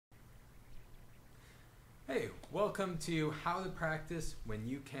Welcome to How to Practice When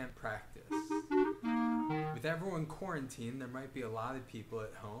You Can't Practice. With everyone quarantined, there might be a lot of people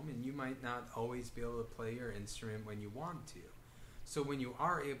at home and you might not always be able to play your instrument when you want to. So when you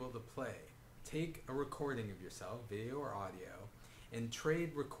are able to play, take a recording of yourself, video or audio, and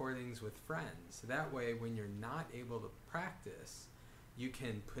trade recordings with friends. That way, when you're not able to practice, you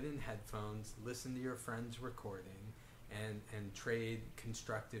can put in headphones, listen to your friend's recording, and trade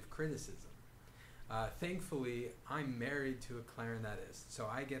constructive criticism. Thankfully, I'm married to a clarinetist, so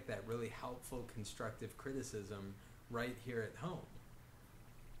I get that really helpful constructive criticism right here at home.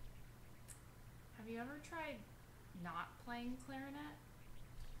 Have you ever tried not playing clarinet?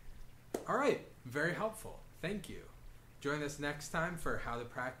 All right, very helpful. Thank you. Join us next time for How to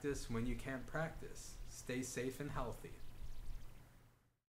Practice When You Can't Practice. Stay safe and healthy.